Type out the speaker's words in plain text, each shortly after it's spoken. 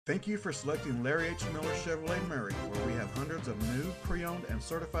Thank you for selecting Larry H. Miller Chevrolet Murray, where we have hundreds of new, pre-owned, and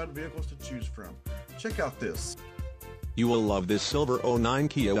certified vehicles to choose from. Check out this. You will love this silver '09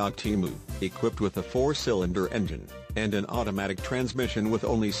 Kia Optima, equipped with a 4-cylinder engine and an automatic transmission with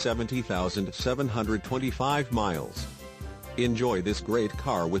only 70,725 miles. Enjoy this great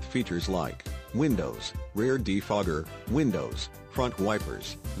car with features like windows, rear defogger, windows, front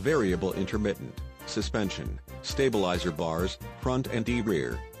wipers, variable intermittent, suspension, stabilizer bars, front and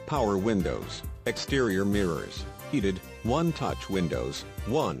rear, power windows, exterior mirrors, heated, one-touch windows,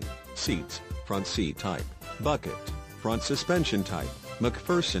 seats, front seat type, bucket, front suspension type,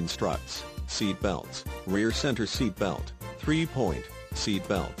 Macpherson struts, seat belts, rear center seat belt, 3-point, seat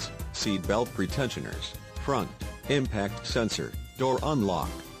belts, seat belt pretensioners, front, impact sensor, door unlock,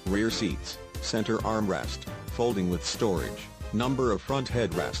 rear seats, center armrest, folding with storage, number of front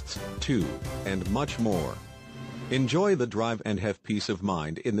headrests, 2, and much more. Enjoy the drive and have peace of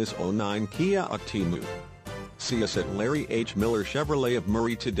mind in this '09 Kia Optima. See us at Larry H. Miller Chevrolet of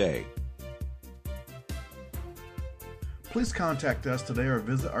Murray today. Please contact us today or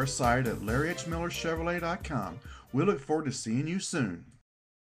visit our site at larryhmillerchevrolet.com. We look forward to seeing you soon.